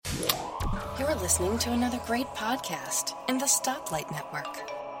You're listening to another great podcast in the Stoplight Network.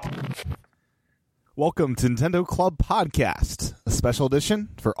 Welcome to Nintendo Club Podcast, a special edition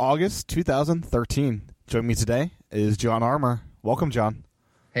for August 2013. Joining me today is John Armour. Welcome, John.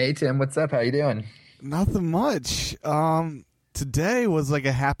 Hey, Tim. What's up? How you doing? Nothing much. Today was like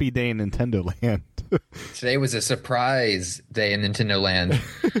a happy day in Nintendo Land. Today was a surprise day in Nintendo Land.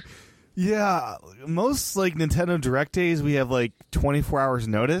 Yeah, most like Nintendo Direct days, we have like 24 hours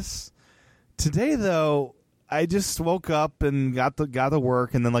notice. Today, though, I just woke up and got to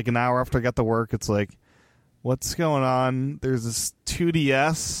work, and then like an hour after I got to work, it's like, what's going on? There's this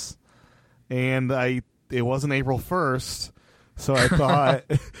 2DS, and it wasn't April 1st, so I thought,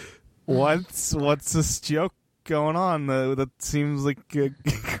 what's this joke going on? That seems like a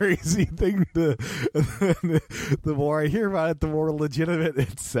crazy thing to. The more I hear about it, the more legitimate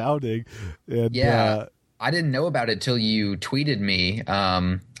it's sounding. And, yeah. I didn't know about it till you tweeted me.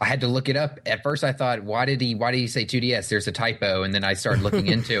 I had to look it up. At first, I thought, why did he say 2DS? There's a typo. And then I started looking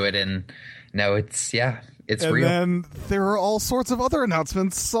into it, and no, it's real. And then there are all sorts of other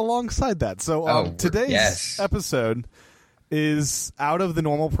announcements alongside that. So today's episode is out of the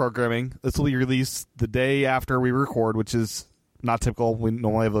normal programming. This will be released the day after we record, which is not typical. We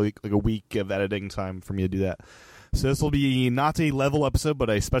normally have like a week of editing time for me to do that. So this will be not a level episode, but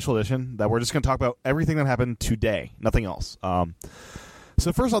a special edition that we're just going to talk about everything that happened today, nothing else.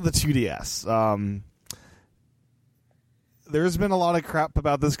 So first on the 2DS, there's been a lot of crap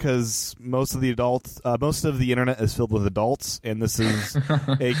about this because most of the internet is filled with adults, and this is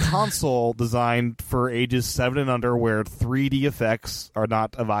a console designed for ages 7 and under, where 3D effects are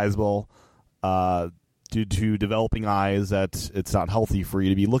not advisable due to developing eyes. That it's not healthy for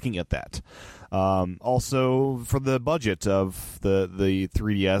you to be looking at that. Also, for the budget of the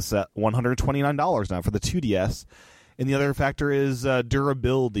 3DS at $129 now for the 2DS. And the other factor is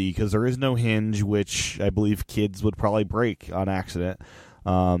durability, because there is no hinge, which I believe kids would probably break on accident.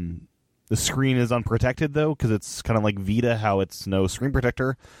 The screen is unprotected, though, because it's kind of like Vita, how it's no screen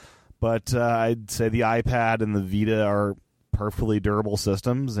protector. But I'd say the iPad and the Vita are perfectly durable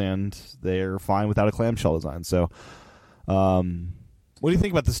systems, and they're fine without a clamshell design. So, what do you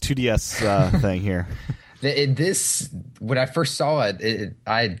think about this 2DS thing here? When I first saw it, it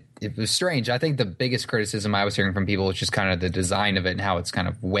was strange. I think the biggest criticism I was hearing from people was just kind of the design of it and how it's kind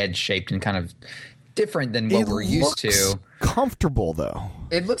of wedge shaped and kind of different than what we're used to. Comfortable though.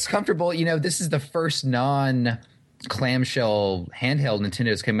 It looks comfortable. You know, this is the first non-clamshell handheld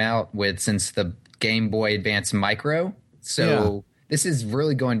Nintendo's come out with since the Game Boy Advance Micro. So this is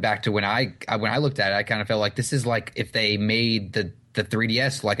really going back to when I looked at it, I kind of felt like this is like if they made the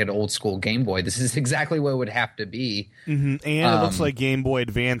 3DS like an old school Game Boy. This is exactly what it would have to be. Mm-hmm. And it looks like Game Boy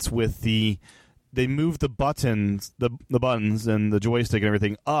Advance with they moved the buttons, the buttons and the joystick and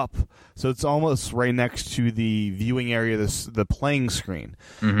everything up, so it's almost right next to the viewing area, the playing screen.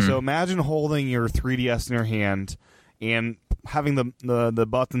 Mm-hmm. So imagine holding your 3DS in your hand and having the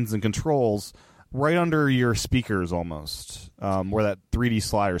buttons and controls right under your speakers almost, where that 3D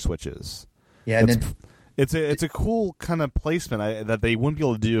slider switch is. Yeah, It's a cool kind of placement that they wouldn't be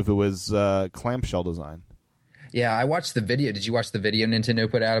able to do if it was clamshell design. Yeah, I watched the video. Did you watch the video Nintendo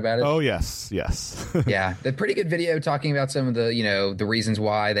put out about it? Oh, yes. Yeah, the pretty good video talking about some of the, the reasons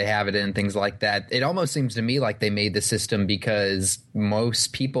why they have it and things like that. It almost seems to me like they made the system because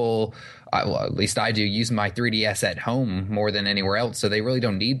most people, well, at least I do, use my 3DS at home more than anywhere else. So they really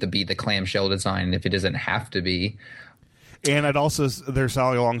don't need to be the clamshell design if it doesn't have to be. And they're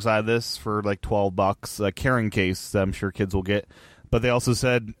selling alongside this for like $12, a carrying case that I'm sure kids will get. But they also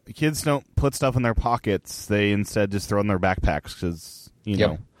said kids don't put stuff in their pockets. They instead just throw it in their backpacks because, you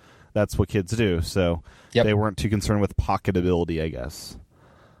know, that's what kids do. So they weren't too concerned with pocketability, I guess.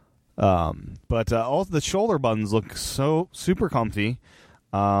 But all the shoulder buttons look so super comfy.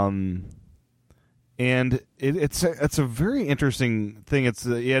 And it's a very interesting thing. It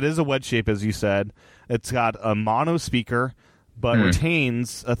is a wedge shape, as you said. It's got a mono speaker, but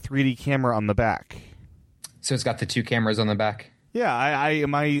retains a 3D camera on the back. So it's got the two cameras on the back? Yeah,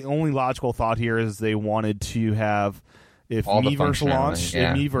 my only logical thought here is they wanted to have, if Miiverse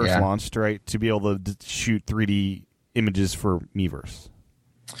launched, right, to be able to shoot 3D images for Miiverse.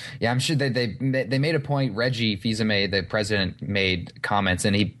 Yeah, I'm sure they made a point. Reggie Fils-Aimé, the president, made comments,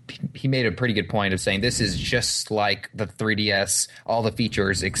 and he made a pretty good point of saying this is just like the 3DS, all the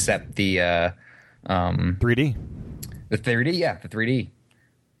features except the 3D. The 3D, yeah, the 3D.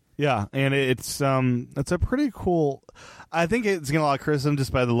 Yeah, and it's a pretty cool. I think it's getting a lot of criticism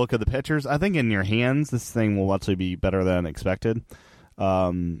just by the look of the pictures. I think in your hands, this thing will actually be better than expected.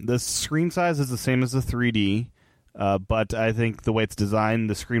 The screen size is the same as the 3D. But I think the way it's designed,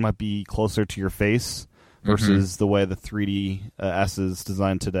 the screen might be closer to your face versus the way the 3DS is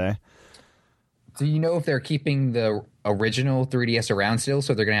designed today. Do you know if they're keeping the original 3DS around still?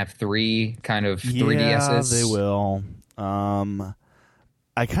 So they're going to have 3 kind of 3DSs? Yeah, they will.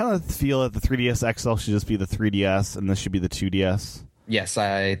 I kind of feel that the 3DS XL should just be the 3DS, and this should be the 2DS. Yes,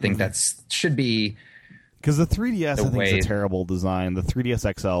 I think should be... Because the 3DS, I think, is a terrible design. The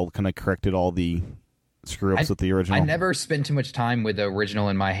 3DS XL kind of corrected all the screw-ups with the original. I never spent too much time with the original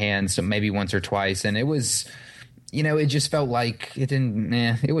in my hands, so maybe once or twice, and it was, it just felt like it didn't...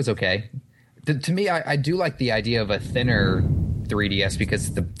 it was okay. To me, I do like the idea of a thinner 3DS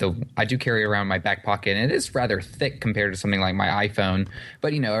because I do carry it around my back pocket, and it is rather thick compared to something like my iPhone.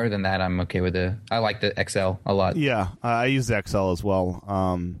 But, other than that, I'm okay with I like the XL a lot. Yeah, I use the XL as well.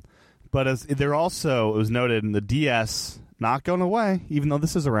 But it was noted in the DS not going away, even though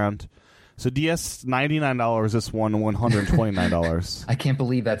this is around. So DS $99, this one $129. I can't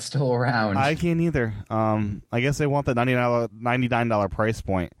believe that's still around. I can't either. I guess they want that $99 price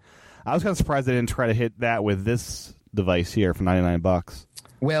point. I was kind of surprised they didn't try to hit that with this device here for $99.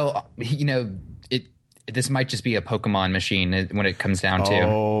 Well, this might just be a Pokemon machine when it comes down to.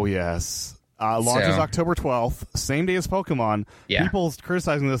 Oh, yes. Launches October 12th, same day as Pokemon. Yeah. People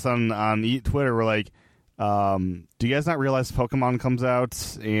criticizing this on Twitter were like, do you guys not realize Pokemon comes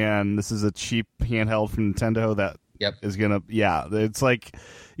out and this is a cheap handheld from Nintendo that is going to... Yeah, it's like...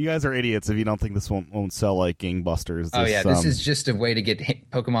 You guys are idiots if you don't think this won't sell like gangbusters. This is just a way to get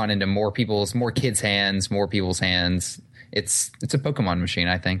Pokemon into more kids' hands, more people's hands. It's a Pokemon machine,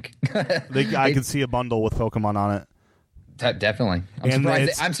 I think. I could see a bundle with Pokemon on it. Definitely.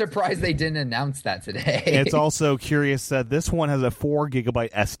 I'm surprised they didn't announce that today. It's also curious that this one has a 4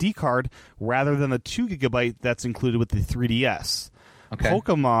 gigabyte SD card rather than the 2 gigabyte that's included with the 3DS. Okay.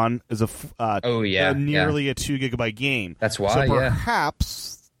 Pokemon is nearly a 2 gigabyte game. That's why. So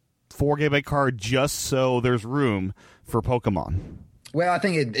perhaps 4 gigabyte card just so there's room for Pokemon. Well, I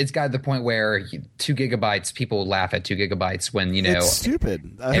think it's got to the point where 2 gigabytes, people laugh at 2 gigabytes when, It's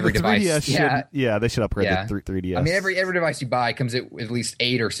stupid. Every device. They should upgrade the 3DS. I mean, every device you buy comes at least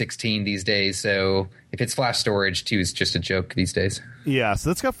 8 or 16 these days. So if it's flash storage, 2 is just a joke these days. Yeah, so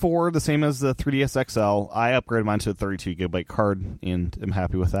it's got 4, the same as the 3DS XL. I upgraded mine to a 32 gigabyte card, and I'm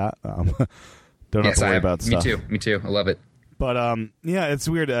happy with that. Don't have to worry about stuff. Me too. I love it. But, it's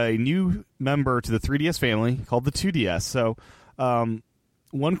weird. A new member to the 3DS family called the 2DS. So...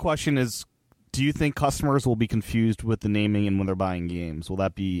 one question is, do you think customers will be confused with the naming and when they're buying games? Will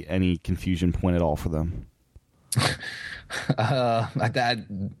that be any confusion point at all for them? I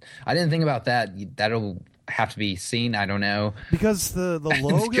didn't think about that. That'll have to be seen. I don't know. Because the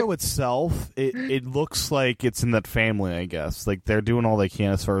logo itself, it looks like it's in that family, I guess. Like they're doing all they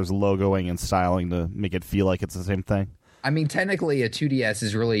can as far as logoing and styling to make it feel like it's the same thing. I mean, technically a 2DS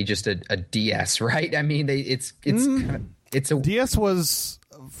is really just a DS, right? I mean, it's a DS was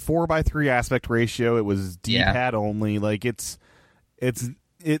 4:3 aspect ratio. It was D-pad only. Like the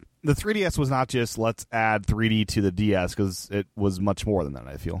 3DS was not just let's add 3D to the DS because it was much more than that.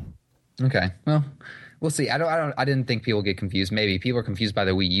 I feel. Okay, well, we'll see. I didn't think people get confused. Maybe people are confused by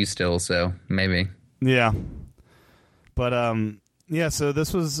the Wii U still, so maybe. Yeah, but So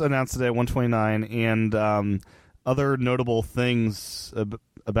this was announced today at 129, and other notable things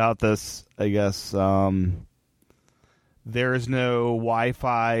about this, I guess. There is no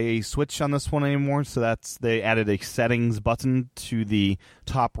Wi-Fi switch on this one anymore, so they added a settings button to the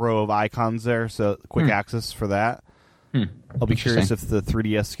top row of icons there, so quick access for that. I'll be curious if the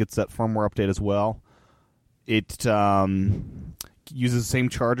 3DS gets that firmware update as well. It uses the same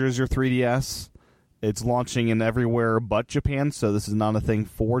charger as your 3DS. It's launching in everywhere but Japan, so this is not a thing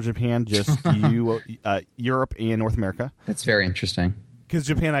for Japan, just Europe and North America. That's very interesting. Because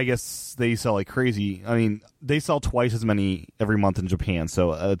Japan, I guess, they sell like crazy. I mean, they sell twice as many every month in Japan,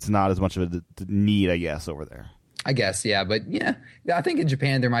 so it's not as much of a need, I guess, over there. I guess, yeah. But, I think in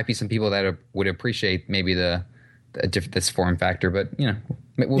Japan there might be some people that would appreciate maybe this form factor, but,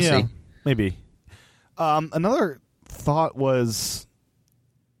 we'll see. Maybe. Another thought was,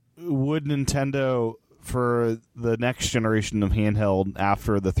 would Nintendo, for the next generation of handheld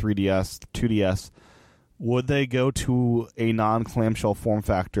after the 3DS, 2DS, would they go to a non-clamshell form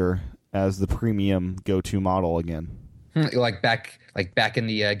factor as the premium go-to model again? Like back in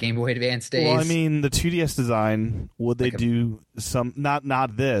the Game Boy Advance days? Well, I mean, the 2DS design, would they do some,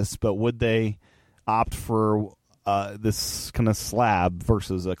 not this, but would they opt for this kind of slab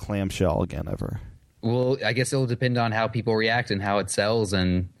versus a clamshell again ever? Well, I guess it'll depend on how people react and how it sells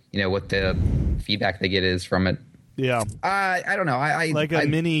and, what the feedback they get is from it. Yeah. I don't know. I like a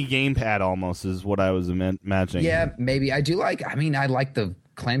mini gamepad almost is what I was imagining. Yeah, maybe. I do like. I mean, I like the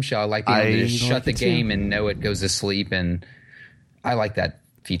clamshell. I like being able to just shut the game and know it goes to sleep, and I like that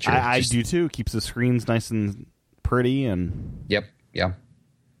feature. I do too. Keeps the screens nice and pretty, and yep, yeah.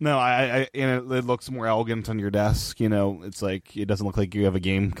 No, and it looks more elegant on your desk. You know, it's like it doesn't look like you have a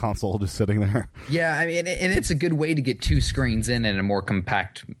game console just sitting there. Yeah, I mean, and it's a good way to get two screens in a more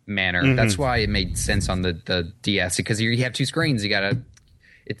compact manner. Mm-hmm. That's why it made sense on the DS, because you have two screens.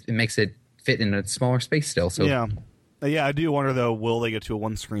 It makes it fit in a smaller space still. So yeah, I do wonder though, will they get to a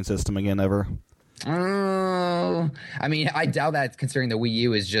one screen system again ever? I mean, I doubt that, considering the Wii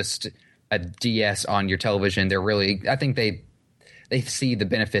U is just a DS on your television. I think they see the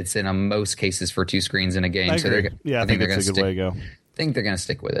benefits in most cases for two screens in a game. I so think that's a good way to go. I think they're going to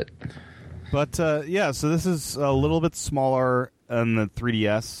stick with it. But so this is a little bit smaller than the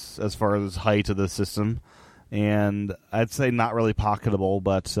 3DS as far as height of the system, and I'd say not really pocketable.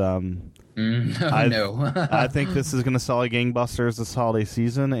 But no, I think this is going to sell like gangbusters this holiday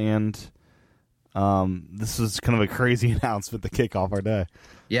season, and this is kind of a crazy announcement to kick off our day.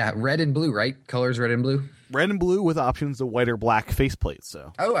 Yeah, red and blue, right? Colors red and blue. Red and blue with options of white or black faceplates.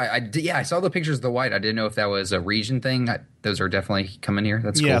 So. Oh, I saw the pictures of the white. I didn't know if that was a region thing. Those are definitely coming here.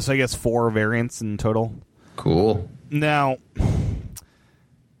 That's cool. Yeah, so I guess 4 variants in total. Cool. Now,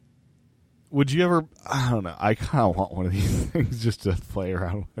 would you ever? I don't know. I kind of want one of these things just to play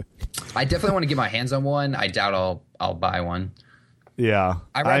around with. I definitely want to get my hands on one. I doubt I'll buy one. Yeah,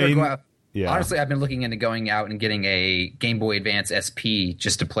 I'd rather go out. Yeah. Honestly, I've been looking into going out and getting a Game Boy Advance SP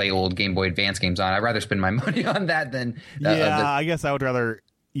just to play old Game Boy Advance games on. I'd rather spend my money on that than I guess I would rather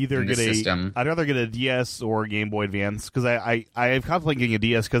either get system. I'd rather get a DS or a Game Boy Advance, because I have contemplated getting a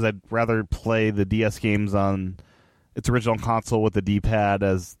DS because I'd rather play the DS games on its original console with the D-pad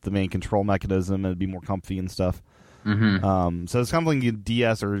as the main control mechanism, and it'd be more comfy and stuff. Mm-hmm. So it's kind of like a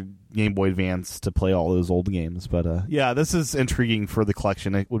DS or Game Boy Advance to play all those old games. But yeah, this is intriguing for the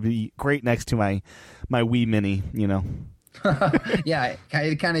collection. It would be great next to my Wii Mini, you know. Yeah,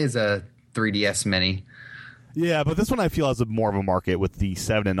 it kind of is a 3DS Mini. Yeah, but this one I feel has more of a market with the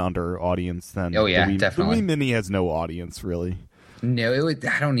 7 and under audience than the Wii, The definitely. Wii Mini has no audience, really. No,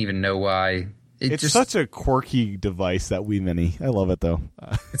 I don't even know why. It's just such a quirky device, that Wii Mini. I love it though.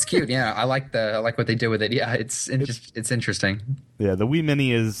 It's cute. Yeah, I like what they did with it. Yeah, it's interesting. Yeah, the Wii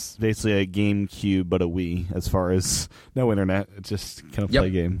Mini is basically a GameCube but a Wii, as far as no internet. It's just kind of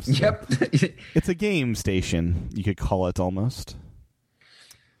play games. So. Yep. It's a game station, you could call it almost.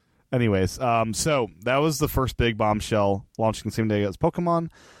 Anyways, so that was the first big bombshell, launching the same day as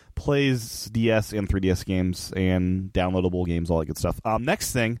Pokemon. Plays DS and 3DS games and downloadable games, all that good stuff.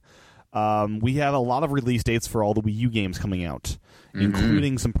 Next thing. We have a lot of release dates for all the Wii U games coming out,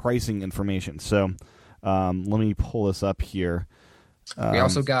 including some pricing information. So let me pull this up here. We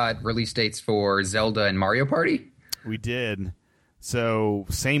also got release dates for Zelda and Mario Party. We did. So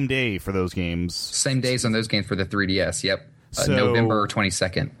same day for those games. Same days on those games for the 3DS, yep. November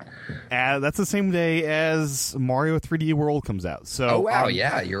 22nd. That's the same day as Mario 3D World comes out. So, oh, wow,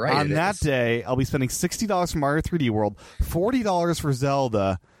 yeah, you're right. On that day, I'll be spending $60 for Mario 3D World, $40 for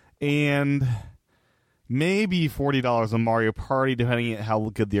Zelda, and maybe $40 on Mario Party, depending on how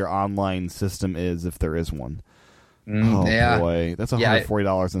good their online system is, if there is one. Boy, that's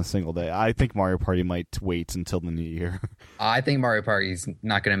 $140 in a single day. I think Mario Party might wait until the new year. I think Mario Party's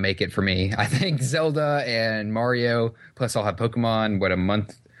not going to make it for me. I think Zelda and Mario, plus I'll have Pokemon, a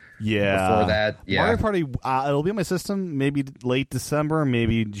month before that. Yeah. Mario Party, it'll be on my system maybe late December,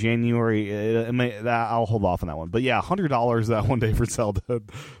 maybe January. I'll hold off on that one. But yeah, $100 that one day for Zelda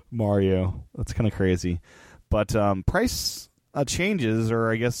Mario. That's kind of crazy. But price changes,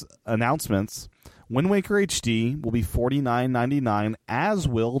 or I guess announcements. Wind Waker HD will be $49.99, as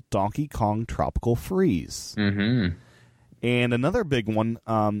will Donkey Kong Tropical Freeze. Mm-hmm. And another big one,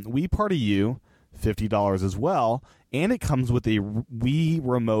 Wii Party U, $50 as well, and it comes with a Wii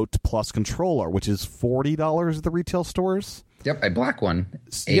Remote Plus controller, which is $40 at the retail stores. Yep, a black one.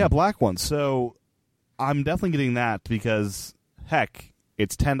 Yeah, black one. So I'm definitely getting that because, heck,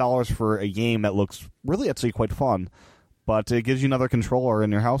 it's $10 for a game that looks really actually quite fun. But it gives you another controller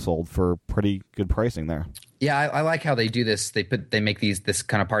in your household for pretty good pricing there. Yeah, I like how they do this. They make this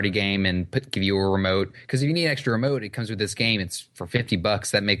kind of party game and give you a remote, because if you need an extra remote, it comes with this game. It's for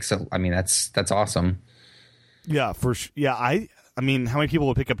 $50. That makes that's awesome. Yeah, for sure. Yeah, I mean, how many people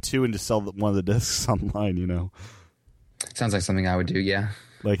would pick up 2 and just sell one of the discs online? You know, sounds like something I would do. Yeah,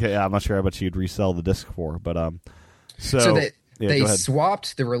 like I'm not sure how much you'd resell the disc for, but so they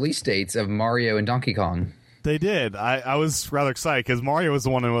swapped the release dates of Mario and Donkey Kong. They did. I was rather excited because Mario was the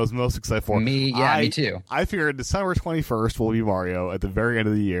one I was most excited for. Me too. I figured December 21st will be Mario at the very end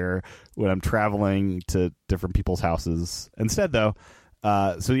of the year when I'm traveling to different people's houses. Instead, though,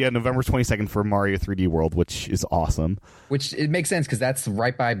 November 22nd for Mario 3D World, which is awesome. Which it makes sense because that's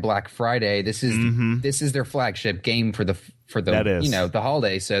right by Black Friday. This is their flagship game for the the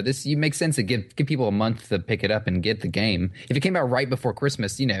holiday. So this makes sense to give people a month to pick it up and get the game. If it came out right before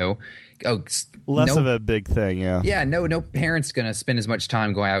Christmas, less of a big thing. Yeah. No parent's gonna spend as much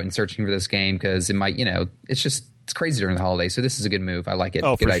time going out and searching for this game because it might it's crazy during the holiday. So this is a good move. I like it.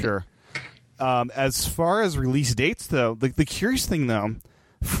 Oh, good for idea. Sure. As far as release dates, though, the curious thing, though,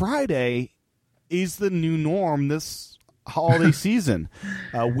 Friday is the new norm this holiday season.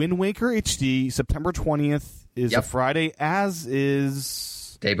 Wind Waker HD, September 20th is a Friday, as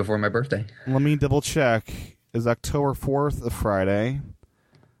is... Day before my birthday. Let me double check. Is October 4th a Friday?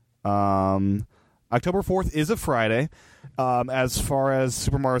 October 4th is a Friday. As far as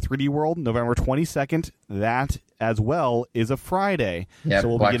Super Mario 3D World, November 22nd, that as well is a Friday. Yeah,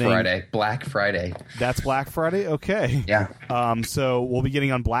 so Friday. Black Friday. That's Black Friday? Okay. Yeah. So we'll be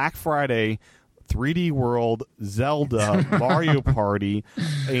getting on Black Friday 3D World, Zelda, Mario Party,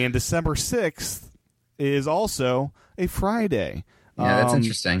 and December 6th is also a Friday. Yeah, that's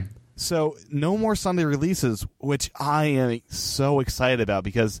interesting. So no more Sunday releases, which I am so excited about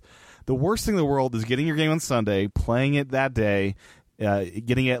because the worst thing in the world is getting your game on Sunday, playing it that day,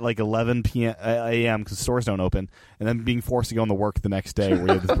 getting it like 11 a.m. because stores don't open, and then being forced to go into work the next day where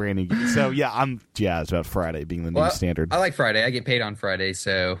you have this brand new game. So, yeah, I'm jazzed about Friday being the new standard. I like Friday. I get paid on Friday,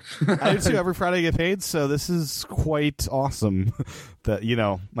 so... I do too. Every Friday I get paid, so this is quite awesome that,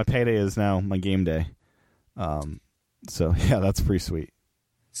 my payday is now my game day. So, yeah, that's pretty sweet.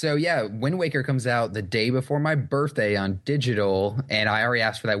 So, yeah, Wind Waker comes out the day before my birthday on digital, and I already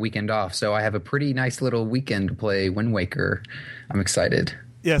asked for that weekend off, so I have a pretty nice little weekend to play Wind Waker. I'm excited.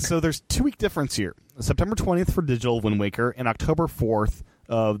 Yeah, so there's 2-week difference here. September 20th for digital Wind Waker and October 4th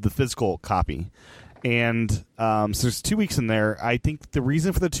of the physical copy. And so there's 2 weeks in there. I think the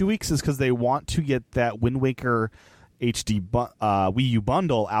reason for the 2 weeks is because they want to get that Wind Waker HD Wii U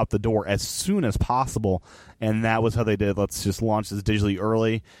bundle out the door as soon as possible, and that was how they did. Let's just launch this digitally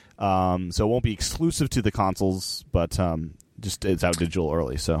early, so it won't be exclusive to the consoles, but just it's out digital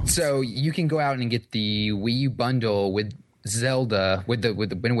early. So you can go out and get the Wii U bundle with Zelda, with the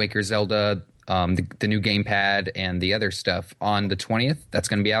Wind Waker Zelda, the new gamepad, and the other stuff on the 20th. That's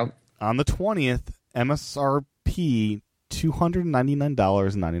going to be out on the 20th. MSRP.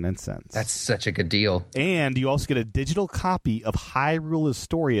 $299.99. That's such a good deal. And you also get a digital copy of Hyrule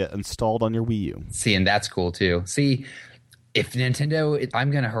Historia installed on your Wii U. See, and that's cool too. See, if Nintendo, I'm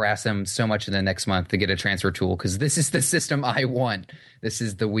going to harass them so much in the next month to get a transfer tool because this is the system I want. This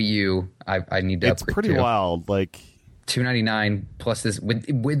is the Wii U. I need to upgrade. It's pretty wild. Like $299 plus this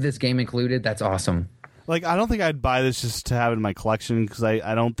with this game included. That's awesome. Like, I don't think I'd buy this just to have it in my collection because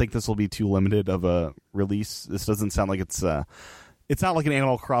I don't think this will be too limited of a release. This doesn't sound like it's not like an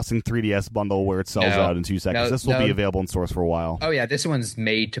Animal Crossing 3DS bundle where it sells out in 2 seconds. This will be available in stores for a while. Oh, yeah. This one's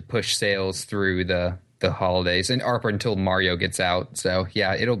made to push sales through the holidays and up until Mario gets out. So,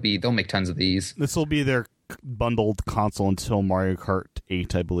 yeah, they'll make tons of these. This will be their bundled console until Mario Kart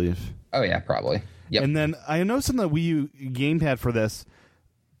 8, I believe. Oh, yeah, probably. Yep. And then I noticed in the Wii U gamepad for this,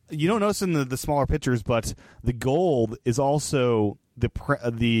 you don't notice in the smaller pictures, but the gold is also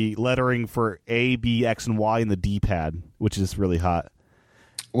the lettering for A, B, X, and Y in the D-pad, which is really hot.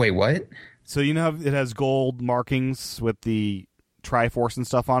 Wait, what? So you know how it has gold markings with the Triforce and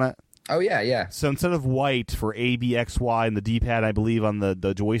stuff on it? Oh, yeah. So instead of white for A, B, X, Y in the D-pad, I believe on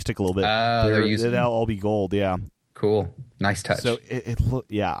the joystick a little bit, it'll all be gold, yeah. Cool. Nice touch. So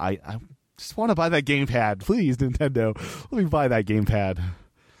I just want to buy that gamepad. Please, Nintendo, let me buy that gamepad.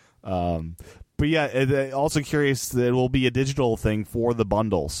 But yeah, also curious that it will be a digital thing for the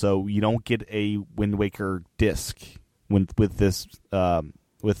bundle, so you don't get a Wind Waker disc with this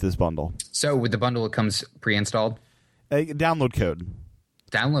bundle. So with the bundle, it comes pre-installed? A download code.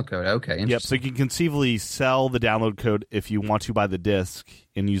 Download code, okay. Yep, so you can conceivably sell the download code if you want to buy the disc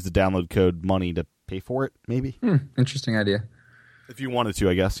and use the download code money to pay for it, maybe. Interesting idea. If you wanted to,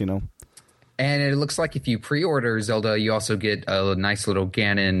 I guess, And it looks like if you pre-order Zelda, you also get a nice little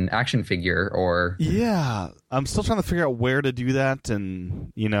Ganon action figure or... Yeah, I'm still trying to figure out where to do that,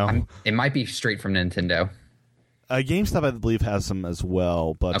 and, it might be straight from Nintendo. GameStop, I believe, has some as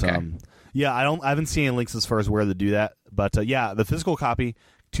well, but, okay. Yeah, I haven't seen any links as far as where to do that, but, yeah, the physical copy,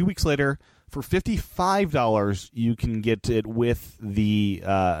 2 weeks later, for $55, you can get it with the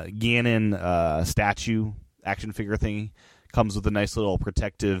Ganon statue action figure thingy. Comes with a nice little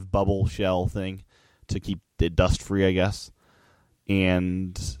protective bubble shell thing to keep it dust free, I guess.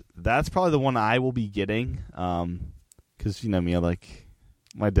 And that's probably the one I will be getting, because you know me, I like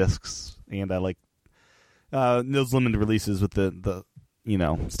my discs, and I like those limited releases with the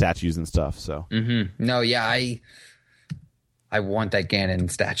statues and stuff. So no, yeah, I want that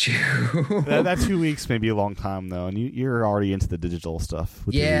Ganon statue. that 2 weeks may be a long time though, and you're already into the digital stuff.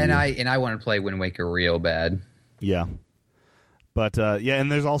 Yeah, and I want to play Wind Waker real bad. Yeah, but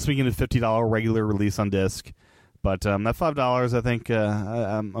and there's also being a $50 regular release on disc. But that $5, I think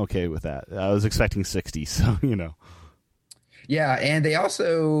I'm okay with that. I was expecting $60, so you know. Yeah, and they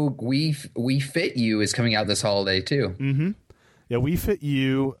also Wii Fit U is coming out this holiday too. Mm-hmm. Yeah, Wii Fit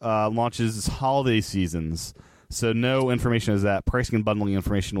U launches holiday seasons, so no information is that. Pricing and bundling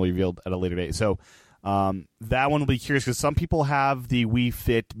information will be revealed at a later date. So that one will be curious because some people have the Wii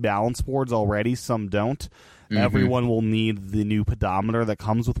Fit balance boards already, some don't. Mm-hmm. Everyone will need the new pedometer that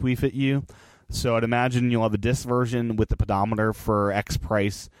comes with Wii Fit U. So I'd imagine you'll have a disc version with the pedometer for X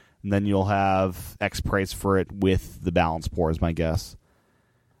price, and then you'll have X price for it with the balance board, is my guess.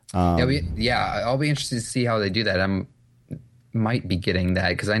 I'll be interested to see how they do that. Might be getting that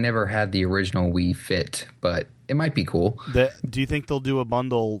because I never had the original Wii Fit, but it might be cool. Do you think they'll do a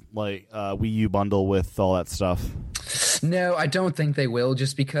bundle like Wii U bundle with all that stuff? No, I don't think they will,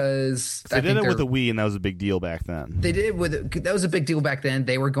 just because they did it with the Wii, and that was a big deal back then. They did that was a big deal back then.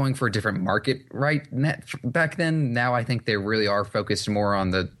 They were going for a different market back then. Now I think they really are focused more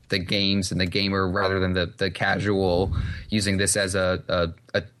on the games and the gamer rather than the casual using this as a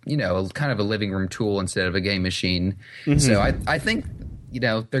kind of a living room tool instead of a game machine. Mm-hmm. So I think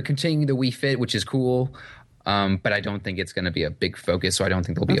they're continuing the Wii Fit, which is cool, but I don't think it's going to be a big focus. So I don't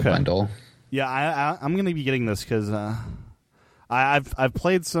think there'll be a bundle. Yeah, I'm going to be getting this because I've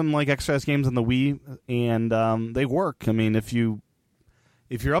played some like exercise games on the Wii, and they work. I mean, if you're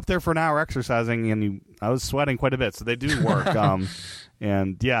up there for an hour exercising, and I was sweating quite a bit, so they do work.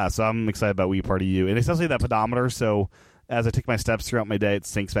 And yeah, so I'm excited about Wii Party U, and it's essentially that pedometer. So as I take my steps throughout my day, it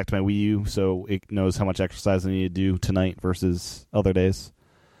syncs back to my Wii U, so it knows how much exercise I need to do tonight versus other days.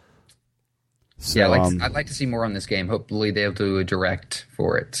 So, yeah, I'd like to see more on this game. Hopefully, they'll do a direct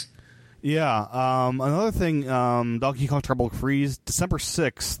for it. Yeah, another thing, Donkey Kong Tropical Freeze, December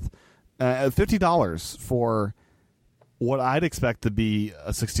 6th, $50 for what I'd expect to be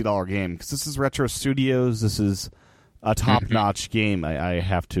a $60 game. Because this is Retro Studios, this is a top-notch game, I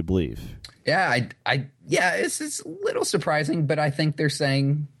have to believe. Yeah, it's a little surprising, but I think they're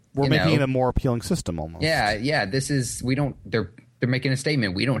saying... We're making it a more appealing system, almost. Yeah, this is... They're making a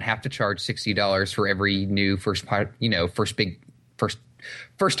statement. We don't have to charge $60 for every new first title, first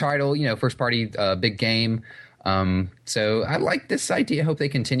party big game. So I like this idea. I hope they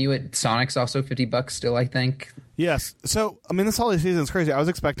continue it. Sonic's also $50 still, I think. Yes. So I mean, this holiday season is crazy. I was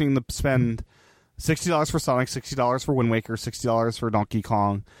expecting to spend $60 for Sonic, $60 for Wind Waker, $60 for Donkey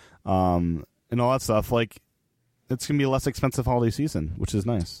Kong, and all that stuff. Like, it's gonna be a less expensive holiday season, which is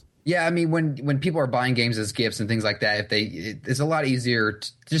nice. Yeah, I mean, when people are buying games as gifts and things like that, it's a lot easier.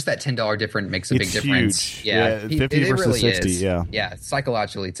 Just that $10 difference makes a big difference. Huge. Yeah, 50 versus really 60. Is. Yeah.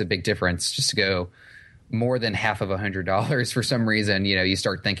 Psychologically, it's a big difference. Just to go more than half of $100 for some reason, you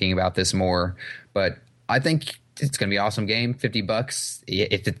start thinking about this more. But I think it's going to be an awesome game. $50.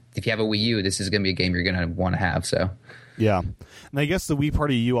 If you have a Wii U, this is going to be a game you're going to want to have. So. Yeah, and I guess the Wii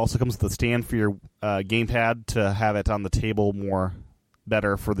Party U also comes with a stand for your gamepad to have it on the table more.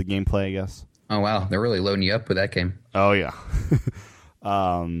 Better for the gameplay, I guess. Oh, wow. They're really loading you up with that game. Oh, yeah.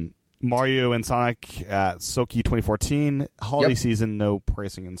 Mario and Sonic at Sochi 2014. Holiday season, no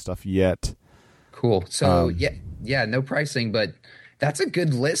pricing and stuff yet. Cool. So, no pricing, but that's a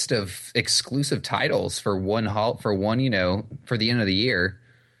good list of exclusive titles for for the end of the year.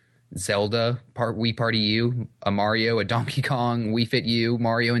 Zelda, Wii Party U, a Mario, a Donkey Kong, Wii Fit U,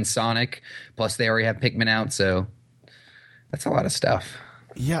 Mario and Sonic. Plus, they already have Pikmin out, so... That's a lot of stuff.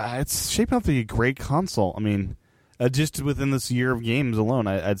 Yeah, it's shaping up to be a great console. I mean, just within this year of games alone,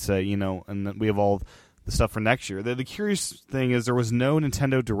 I'd say, and then we have all the stuff for next year. The curious thing is there was no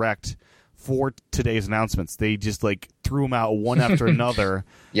Nintendo Direct for today's announcements. They just, threw them out one after another.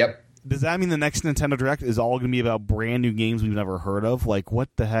 Yep. Does that mean the next Nintendo Direct is all going to be about brand new games we've never heard of? What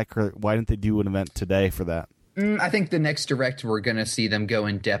the heck? Why didn't they do an event today for that? I think the next Direct, we're going to see them go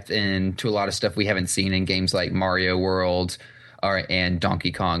in depth into a lot of stuff we haven't seen in games like Mario World and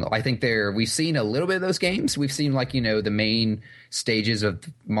Donkey Kong. I think we've seen a little bit of those games. We've seen the main stages of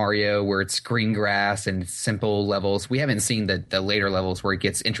Mario where it's green grass and simple levels. We haven't seen the later levels where it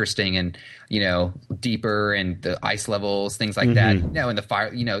gets interesting and, deeper, and the ice levels, things like that. In the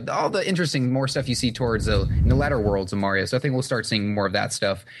fire, all the interesting more stuff you see towards in the latter worlds of Mario. So I think we'll start seeing more of that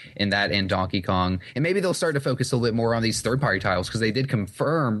stuff in that and Donkey Kong. And maybe they'll start to focus a little bit more on these third-party titles, because they did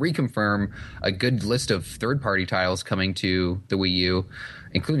reconfirm a good list of third-party titles coming to the Wii U,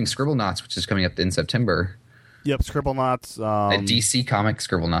 including Scribblenauts, which is coming up in September. Yep, Scribblenauts. A DC comic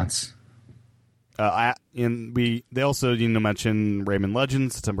Scribblenauts. They also mention Rayman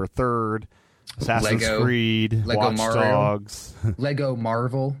Legends, September 3rd, Assassin's Creed, Watch Dogs. Lego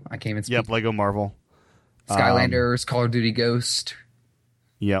Marvel. I can't even speak. Yep, Lego Marvel. Skylanders, Call of Duty Ghost.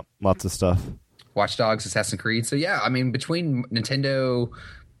 Yep, lots of stuff. Watch Dogs, Assassin's Creed. So yeah, I mean, between Nintendo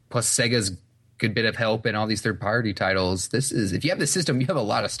plus Sega's good bit of help and all these third-party titles, if you have the system, you have a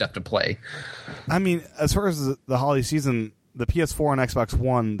lot of stuff to play. I mean, as far as the holiday season, the PS4 and Xbox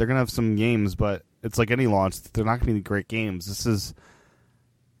One, they're going to have some games, but it's like any launch, they're not going to be great games. This is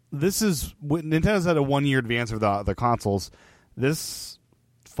Nintendo's had a 1-year advance of the consoles. This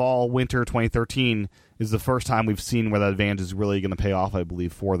winter 2013 is the first time we've seen where that advantage is really going to pay off, I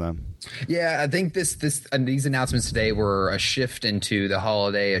believe, for them. Yeah, I think these announcements today were a shift into the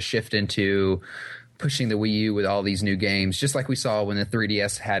holiday, a shift into pushing the Wii U with all these new games, just like we saw when the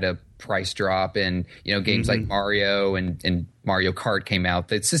 3DS had a price drop, and games like Mario and Mario Kart came out.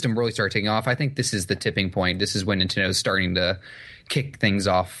 The system really started taking off. I think this is the tipping point. This is when Nintendo is starting to kick things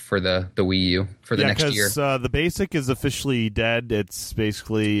off for the Wii U for the next year. The basic is officially dead. It's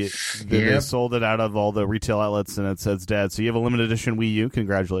basically they sold it out of all the retail outlets, and it says dead. So you have a limited edition Wii U.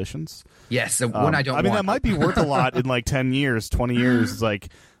 Congratulations. Yes, the one I don't. I mean, that might be worth a lot in like 10 years, 20 years. It's like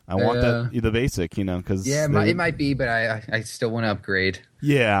I want the basic, because it might be, but I still want to upgrade.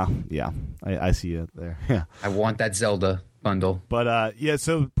 Yeah, I see it there. Yeah, I want that Zelda bundle. But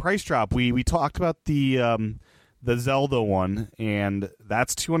so price drop. We talked about the Zelda one, and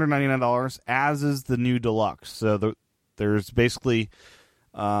that's $299, as is the new deluxe. So there's basically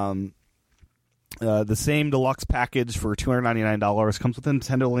the same deluxe package for $299. Comes with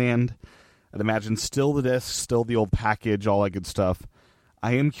Nintendo Land. I'd imagine still the disc, still the old package, all that good stuff.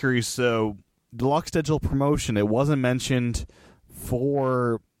 I am curious. So deluxe digital promotion, it wasn't mentioned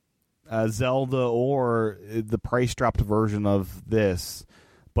for Zelda or the price dropped version of this,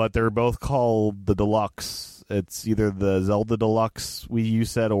 but they're both called the deluxe. It's either the Zelda Deluxe Wii U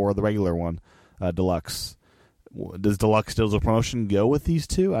set or the regular one, Deluxe. Does Deluxe digital promotion go with these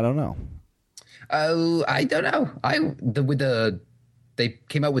two? I don't know. I don't know. They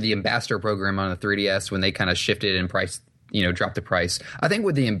came out with the Ambassador program on the 3DS when they kind of shifted in price, dropped the price. I think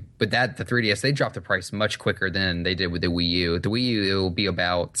with the 3DS, they dropped the price much quicker than they did with the Wii U. The Wii U, it will be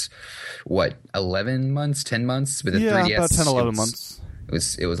about 11 months, 10 months. With the 3DS, about 10, 11 months.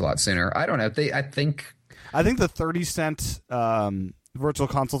 It was a lot sooner. I don't know. I think the 30-cent Virtual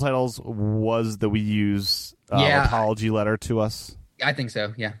Console titles was the Wii U's apology letter to us. I think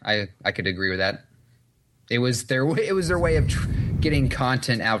so. Yeah, I could agree with that. It was their way of getting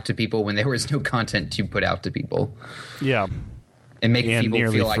content out to people when there was no content to put out to people. Yeah, and make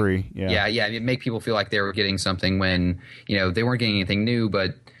people feel like free. Yeah. It make people feel like they were getting something when they weren't getting anything new,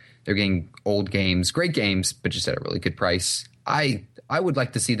 but they're getting old games, great games, but just at a really good price. I would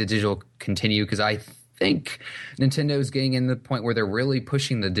like to see the digital continue, because I think Nintendo's getting in the point where they're really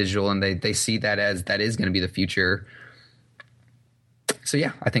pushing the digital, and they see that is going to be the future. So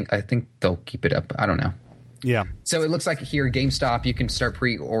yeah, I think they'll keep it up. I don't know. Yeah. So it looks like here at GameStop you can start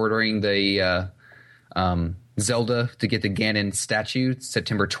pre-ordering the Zelda to get the Ganon statue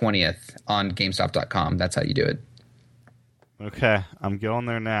September 20th on GameStop.com. That's how you do it. Okay, I'm going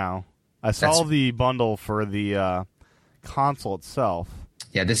there now. I saw the bundle for the console itself.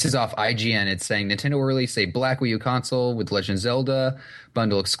 Yeah, this is off IGN. It's saying Nintendo will release a Black Wii U console with Legend of Zelda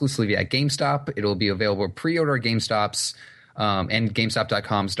bundle exclusively at GameStop. It'll be available pre-order at GameStop's and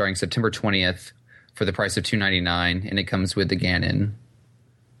GameStop.com starting September 20th for the price of $299, and it comes with the Ganon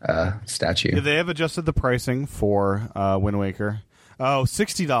statue. Yeah, they have adjusted the pricing for Wind Waker. Oh,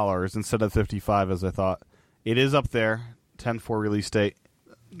 $60 instead of $55, as I thought. It is up there. 10/4 release date.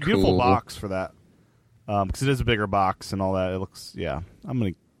 Beautiful box for that. Because it is a bigger box and all that. It looks, I'm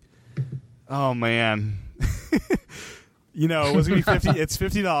going to... Oh, man. It was going to be $50. It's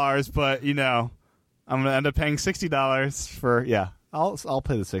 $50, but, I'm going to end up paying $60 for... Yeah, I'll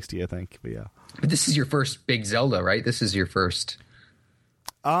pay the $60, I think. But, yeah. But this is your first big Zelda, right? This is your first...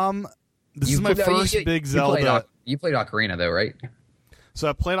 This is my first big Zelda. You played Ocarina, though, right? So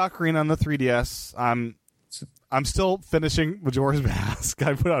I played Ocarina on the 3DS. I'm still finishing Majora's Mask.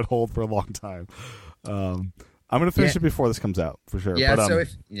 I put it on hold for a long time. I'm gonna finish it before this comes out for sure. Yeah, but, so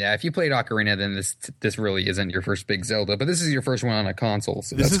if you played Ocarina, then this really isn't your first big Zelda, but this is your first one on a console.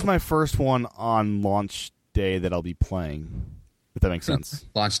 So this is my first one on launch day that I'll be playing. If that makes sense.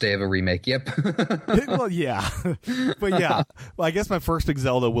 Launch day of a remake. Yep. Well, yeah, but yeah. Well, I guess my first big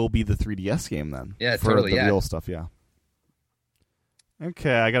Zelda will be the 3DS game then. Yeah, for totally. the real stuff. Yeah.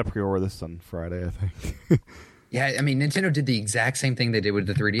 Okay, I gotta pre-order this on Friday, I think. Yeah, I mean, Nintendo did the exact same thing they did with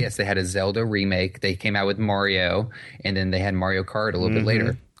the 3DS. They had a Zelda remake. They came out with Mario, and then they had Mario Kart a little bit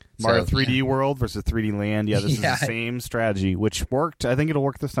later. Mario 3D World versus 3D Land. Yeah, this is the same strategy, which worked. I think it'll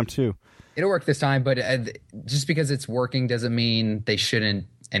work this time, too. It'll work this time, but just because it's working doesn't mean they shouldn't.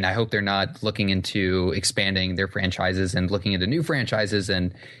 And I hope they're not looking into expanding their franchises and looking into new franchises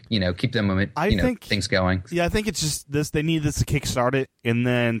and, keep them, things going. Yeah, I think it's just this. They need this to kickstart it. And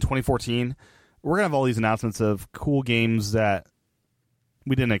then 2014, we're going to have all these announcements of cool games that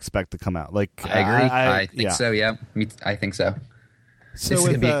we didn't expect to come out. Like I agree. I think so, yeah. I think so. So this is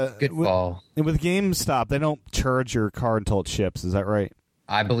going to be a good fall. And with GameStop, they don't charge your card until it ships. Is that right?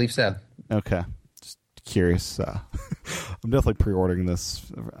 I believe so. Okay. Just curious. I'm definitely pre-ordering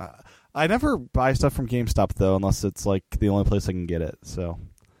this. I never buy stuff from GameStop, though, unless it's like the only place I can get it. So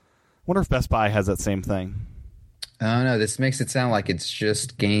I wonder if Best Buy has that same thing. Oh, no. This makes it sound like it's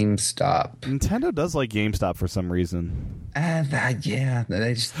just GameStop. Nintendo does like GameStop for some reason. Yeah.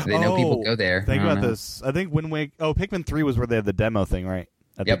 They know people go there. Think about this. I think Pikmin 3 was where they had the demo thing, right?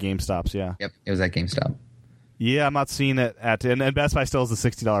 At the GameStops, yeah. Yep, it was at GameStop. Yeah, I'm not seeing it and Best Buy still has the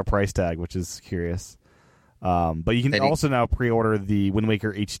 $60 price tag, which is curious. But you can also now pre-order the Wind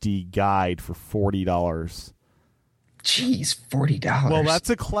Waker HD guide for $40. Jeez, $40. Well,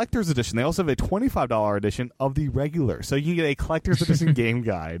 that's a collector's edition. They also have a $25 edition of the regular. So you can get a collector's edition game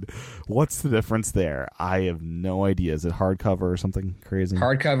guide. What's the difference there? I have no idea. Is it hardcover or something crazy?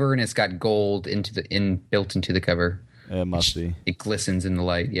 Hardcover, and it's got gold built into the cover. It must be. It glistens in the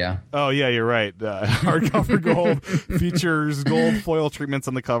light, yeah. Oh, yeah, you're right. Hardcover gold features gold foil treatments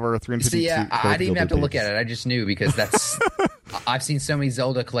on the cover. 350. See, yeah, I didn't even have to look at it. I just knew because that's... I've seen so many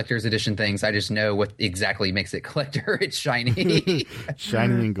Zelda collector's edition things. I just know what exactly makes it collector. It's shiny.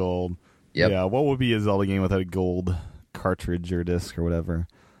 Shiny and gold. Yep. Yeah, what would be a Zelda game without a gold cartridge or disc or whatever?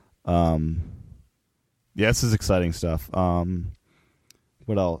 Yeah, this is exciting stuff.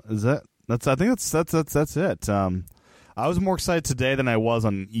 What else? Is that... I think that's it. I was more excited today than I was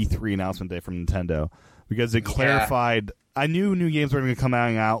on E3 announcement day from Nintendo because it clarified. I knew new games were going to come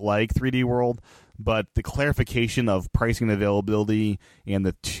out like 3D World, but the clarification of pricing and availability and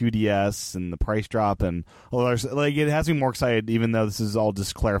the 2DS and the price drop and it has me more excited, even though this is all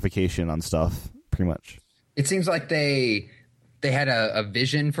just clarification on stuff, pretty much. It seems like they had a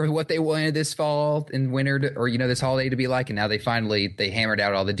vision for what they wanted this fall and winter or this holiday to be like, and now they hammered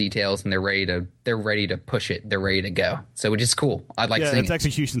out all the details and they're ready to push it. They're ready to go. So which is cool. I'd like seeing it's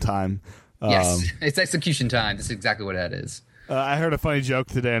execution time. Yes, it's execution time. That's exactly what that is. I heard a funny joke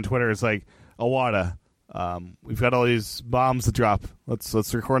today on Twitter. It's like, Iwata, we've got all these bombs to drop. Let's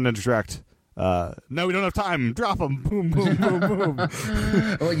record and direct. No, we don't have time. Drop them. Boom, boom, boom, boom.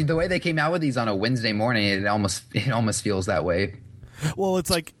 Well, the way they came out with these on a Wednesday morning, it almost feels that way. Well, it's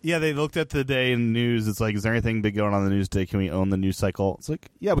like, they looked at the day in news. It's like, is there anything big going on in the news today? Can we own the news cycle? It's like,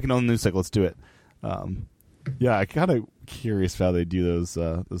 yeah, we can own the news cycle. Let's do it. I'm kind of curious how they do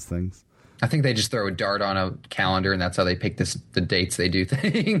those things. I think they just throw a dart on a calendar, and that's how they pick the dates they do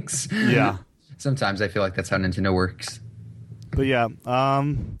things. Yeah. Sometimes I feel like that's how Nintendo works. But yeah,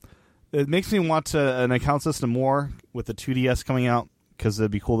 it makes me want an account system more with the 2DS coming out because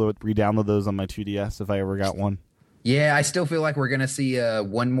it'd be cool to re-download those on my 2DS if I ever got one. Yeah, I still feel like we're going to see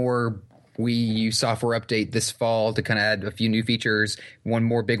one more Wii U software update this fall to kind of add a few new features, one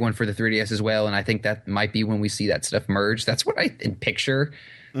more big one for the 3DS as well, and I think that might be when we see that stuff merge. That's what I picture.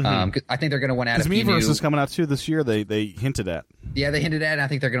 Mm-hmm. I think they're going to want to add a few Miiverse is coming out too this year. They hinted at. Yeah, they hinted at, and I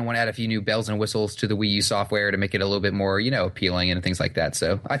think they're going to want to add a few new bells and whistles to the Wii U software to make it a little bit more, appealing and things like that.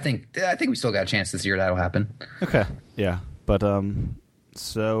 So I think we still got a chance this year that'll happen. Okay, yeah, but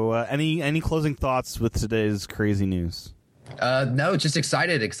so any closing thoughts with today's crazy news? No, just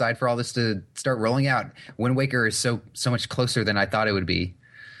excited for all this to start rolling out. Wind Waker is so much closer than I thought it would be.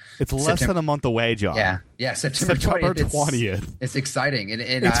 It's less than a month away, John. Yeah, September 20th. It's exciting,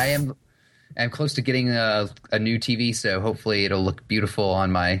 and I am close to getting a new TV, so hopefully it'll look beautiful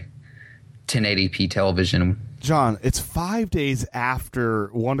on my 1080p television. John, it's 5 days after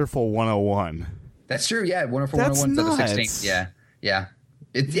Wonderful 101. That's true. Yeah, Wonderful 101's on the 16th. Yeah.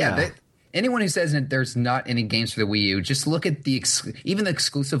 Anyone who says that there's not any games for the Wii U, just look at even the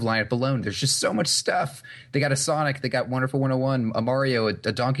exclusive lineup alone. There's just so much stuff. They got a Sonic, they got Wonderful 101, a Mario, a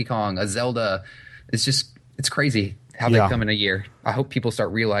Donkey Kong, a Zelda. It's It's crazy how they come in a year. I hope people start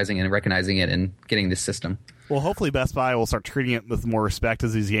realizing and recognizing it and getting this system. Well, hopefully Best Buy will start treating it with more respect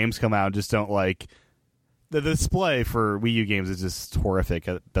as these games come out. Just don't like the display for Wii U games is just horrific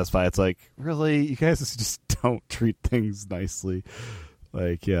at Best Buy. It's like, really, you guys just don't treat things nicely.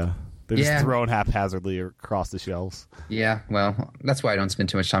 Like, yeah. They're just thrown haphazardly across the shelves. Yeah, well, that's why I don't spend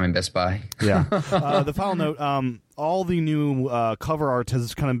too much time in Best Buy. Yeah. The final note, all the new cover art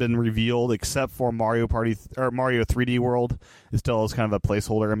has kind of been revealed except for Mario 3D World. It still is kind of a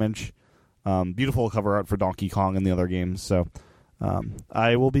placeholder image. Beautiful cover art for Donkey Kong and the other games. So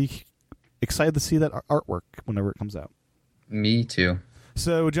I will be excited to see that artwork whenever it comes out. Me too.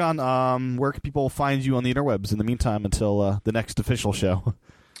 So, John, where can people find you on the interwebs in the meantime until the next official show?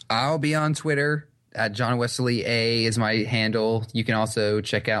 I'll be on Twitter at John Wesley A is my handle. You can also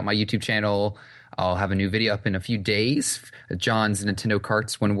check out my YouTube channel. I'll have a new video up in a few days. John's Nintendo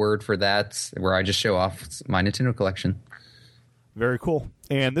Carts, one word for that, where I just show off my Nintendo collection. Very cool.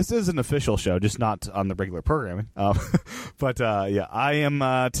 And this is an official show, just not on the regular programming. But yeah, I am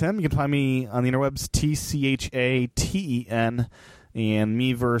Tim. You can find me on the interwebs, TCHATEN, and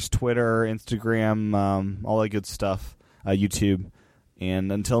Miiverse, Twitter, Instagram, all that good stuff, YouTube.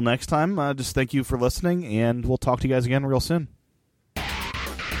 And until next time, just thank you for listening, and we'll talk to you guys again real soon.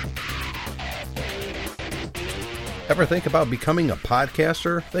 Ever think about becoming a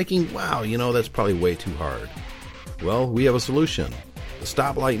podcaster? Thinking, wow, that's probably way too hard. Well, we have a solution. The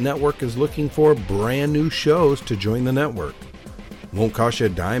Stoplight Network is looking for brand new shows to join the network. Won't cost you a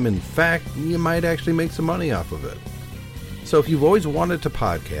dime. In fact, you might actually make some money off of it. So if you've always wanted to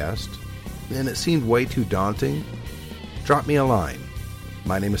podcast, and it seemed way too daunting, drop me a line.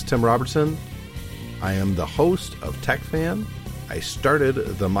 My name is Tim Robertson. I am the host of TechFan. I started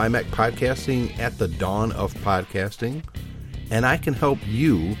the MyMac podcasting at the dawn of podcasting, and I can help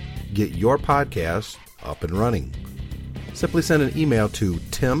you get your podcast up and running. Simply send an email to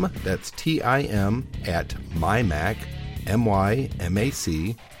Tim, that's Tim, at mymac,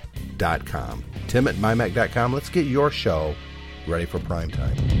 mymac.com. Tim at mymac.com. Let's get your show ready for prime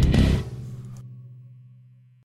time.